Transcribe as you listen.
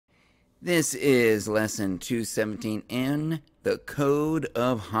This is lesson 217 in the Code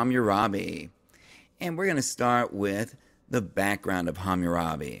of Hammurabi. And we're going to start with the background of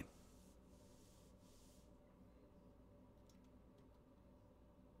Hammurabi.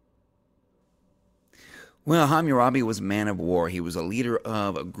 Well, Hammurabi was a man of war. He was a leader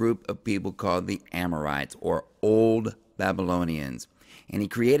of a group of people called the Amorites, or Old Babylonians. And he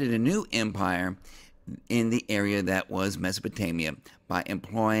created a new empire in the area that was Mesopotamia by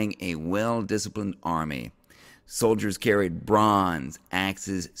employing a well-disciplined army. Soldiers carried bronze,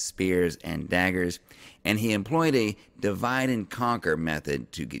 axes, spears, and daggers, and he employed a divide and conquer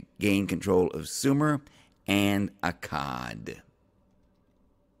method to gain control of Sumer and Akkad.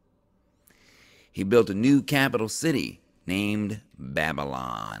 He built a new capital city named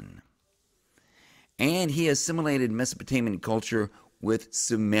Babylon. And he assimilated Mesopotamian culture with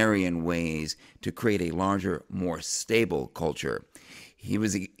Sumerian ways to create a larger, more stable culture. He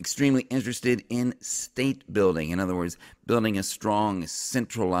was extremely interested in state building, in other words, building a strong,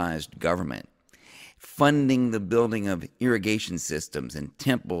 centralized government, funding the building of irrigation systems and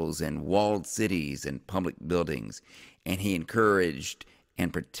temples and walled cities and public buildings, and he encouraged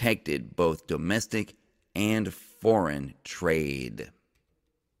and protected both domestic and foreign trade.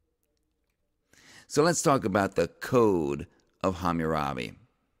 So let's talk about the Code of Hammurabi.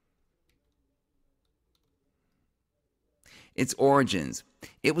 Its origins.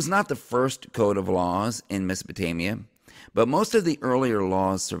 It was not the first code of laws in Mesopotamia, but most of the earlier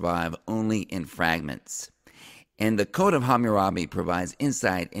laws survive only in fragments. And the Code of Hammurabi provides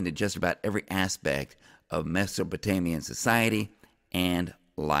insight into just about every aspect of Mesopotamian society and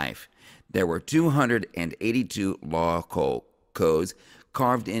life. There were 282 law codes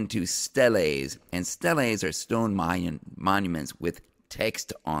carved into steles, and steles are stone monuments with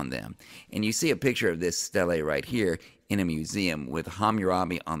text on them. And you see a picture of this stele right here in a museum with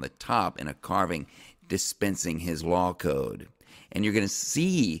Hammurabi on the top in a carving dispensing his law code. And you're going to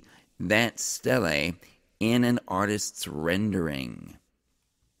see that stele in an artist's rendering.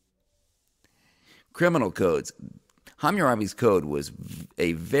 Criminal codes. Hammurabi's code was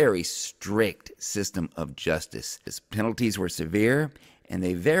a very strict system of justice. His penalties were severe, and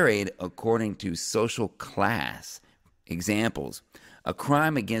they varied according to social class. Examples: a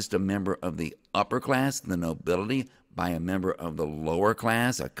crime against a member of the upper class, the nobility, by a member of the lower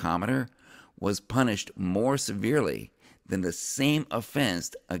class, a commoner, was punished more severely than the same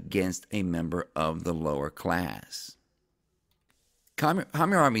offense against a member of the lower class.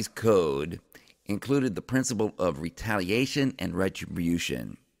 Hammurabi's code included the principle of retaliation and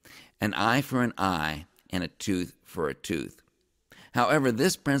retribution, an eye for an eye and a tooth for a tooth. However,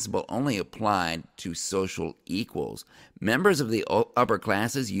 this principle only applied to social equals. Members of the upper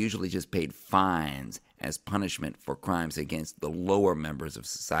classes usually just paid fines as punishment for crimes against the lower members of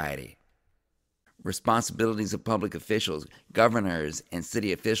society. Responsibilities of public officials, governors, and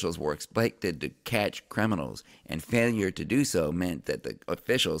city officials were expected to catch criminals, and failure to do so meant that the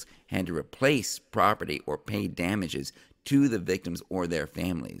officials had to replace property or pay damages to the victims or their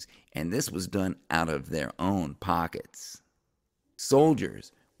families, and this was done out of their own pockets.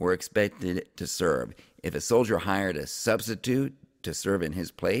 Soldiers were expected to serve. If a soldier hired a substitute to serve in his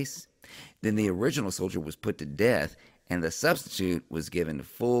place, then the original soldier was put to death, and the substitute was given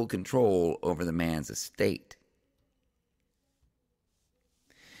full control over the man's estate.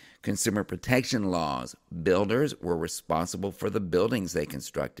 Consumer protection laws. Builders were responsible for the buildings they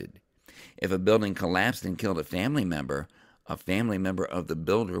constructed. If a building collapsed and killed a family member of the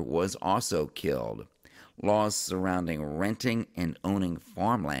builder was also killed. Laws surrounding renting and owning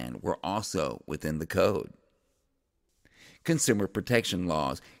farmland were also within the code. Consumer protection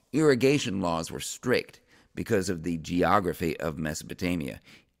laws. Irrigation laws were strict because of the geography of Mesopotamia.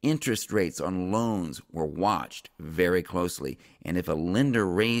 Interest rates on loans were watched very closely, and if a lender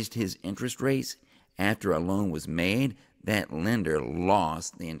raised his interest rates after a loan was made, that lender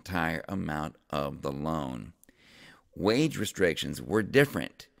lost the entire amount of the loan. Wage restrictions were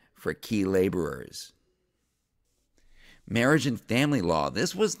different for key laborers. Marriage and family law.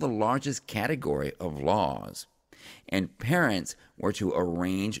 This was the largest category of laws. And parents were to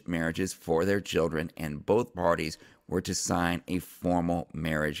arrange marriages for their children, and both parties were to sign a formal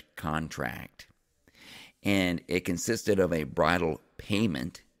marriage contract. And it consisted of a bridal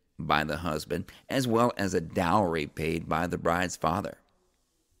payment by the husband, as well as a dowry paid by the bride's father.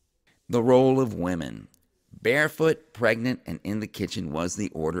 The role of women. Barefoot, pregnant, and in the kitchen was the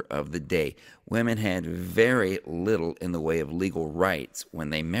order of the day. Women had very little in the way of legal rights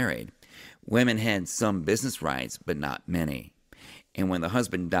when they married. Women had some business rights, but not many. And when the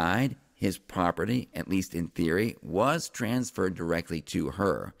husband died, his property, at least in theory, was transferred directly to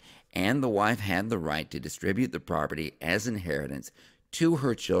her, and the wife had the right to distribute the property as inheritance to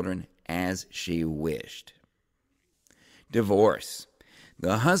her children as she wished. Divorce.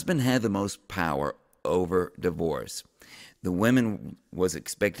 The husband had the most power over divorce. The woman was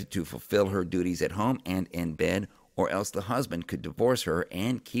expected to fulfill her duties at home and in bed, or else the husband could divorce her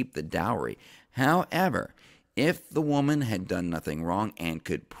and keep the dowry. However, if the woman had done nothing wrong and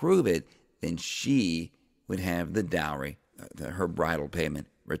could prove it, then she would have the dowry, her bridal payment,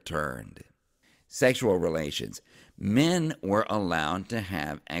 returned. Sexual relations. Men were allowed to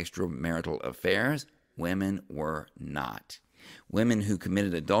have extramarital affairs. Women were not. Women who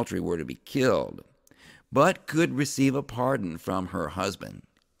committed adultery were to be killed, but could receive a pardon from her husband.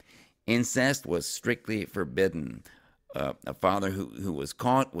 Incest was strictly forbidden. A father who was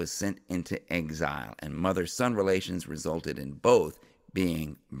caught was sent into exile, and mother-son relations resulted in both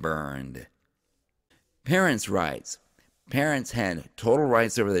being burned. Parents' rights. Parents had total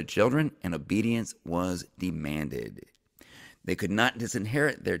rights over their children, and obedience was demanded. They could not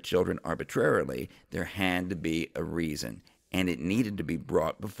disinherit their children arbitrarily. There had to be a reason, and it needed to be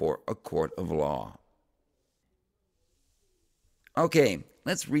brought before a court of law. Okay,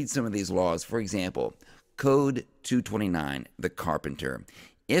 let's read some of these laws. For example, Code 229, the carpenter.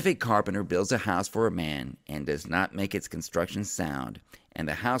 If a carpenter builds a house for a man and does not make its construction sound, and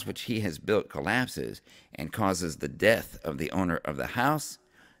the house which he has built collapses and causes the death of the owner of the house,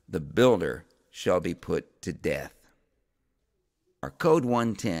 the builder shall be put to death. Our Code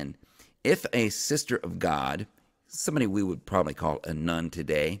 110, if a sister of God, somebody we would probably call a nun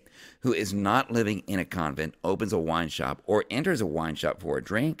today, who is not living in a convent, opens a wine shop or enters a wine shop for a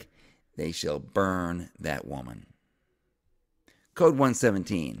drink, they shall burn that woman. Code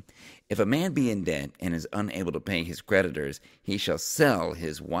 117. If a man be in debt and is unable to pay his creditors, he shall sell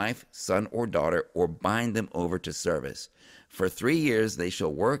his wife, son, or daughter, or bind them over to service. For 3 years they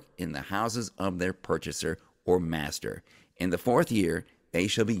shall work in the houses of their purchaser or master. In the 4th year they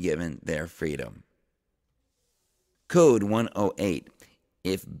shall be given their freedom. Code 108.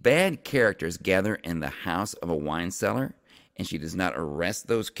 If bad characters gather in the house of a wine cellar, and she does not arrest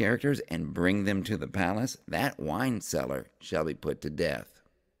those characters and bring them to the palace, that wine cellar shall be put to death.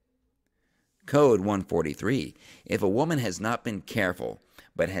 Code 143. If a woman has not been careful,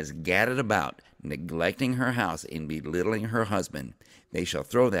 but has gadded about, neglecting her house and belittling her husband, they shall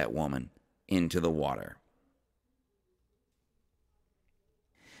throw that woman into the water.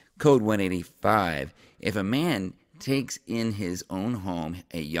 Code 185. If a man takes in his own home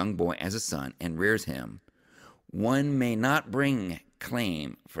a young boy as a son and rears him, one may not bring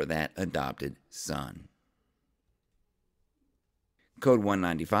claim for that adopted son. Code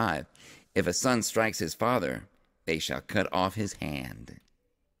 195. If a son strikes his father, they shall cut off his hand.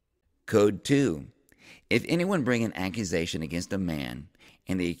 Code 2. If anyone bring an accusation against a man,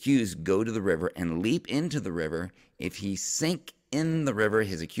 and the accused go to the river and leap into the river, if he sink in the river,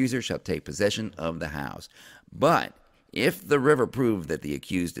 his accuser shall take possession of the house. But if the river prove that the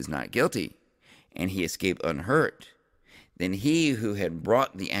accused is not guilty, and he escape unhurt, then he who had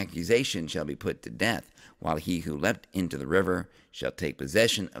brought the accusation shall be put to death, while he who leapt into the river shall take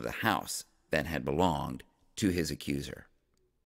possession of the house that had belonged to his accuser.